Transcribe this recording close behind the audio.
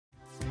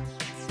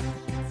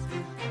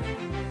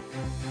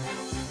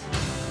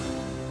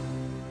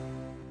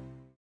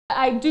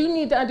I do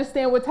need to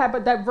understand what type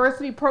of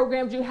diversity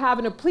programs you have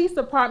in the police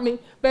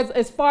department, but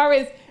as far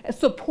as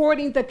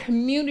supporting the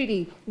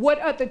community,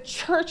 what are the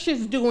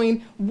churches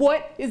doing?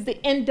 What is the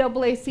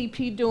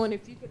NAACP doing?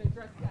 If you could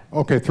address that.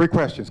 Okay, 3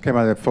 questions came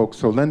out of that, folks.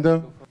 So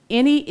Linda?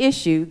 Any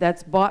issue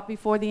that's brought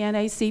before the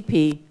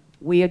NAACP,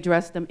 we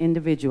address them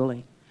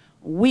individually.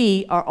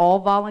 We are all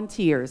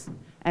volunteers,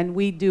 and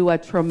we do a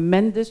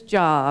tremendous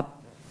job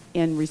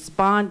in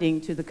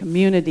responding to the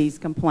community's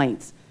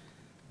complaints.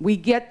 We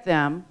get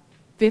them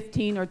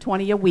 15 or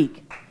 20 a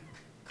week.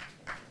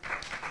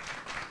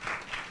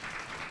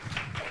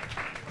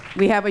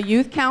 We have a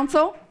youth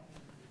council.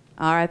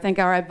 I think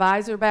our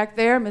advisor back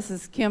there,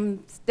 Mrs.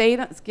 Kimberly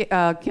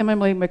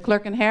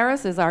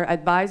McClurkin-Harris, is our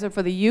advisor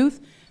for the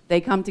youth.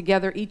 They come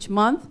together each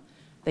month.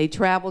 They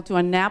travel to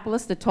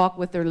Annapolis to talk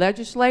with their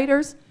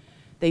legislators.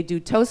 They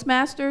do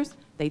Toastmasters.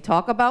 They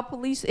talk about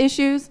police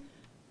issues.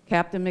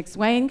 Captain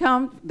McSwain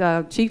comes,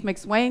 Chief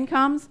McSwain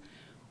comes.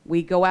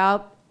 We go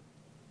out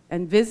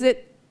and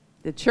visit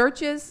the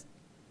churches.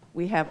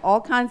 We have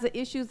all kinds of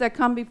issues that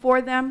come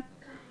before them.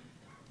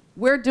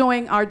 We're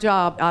doing our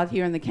job out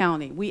here in the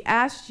county. We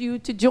asked you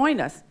to join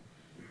us.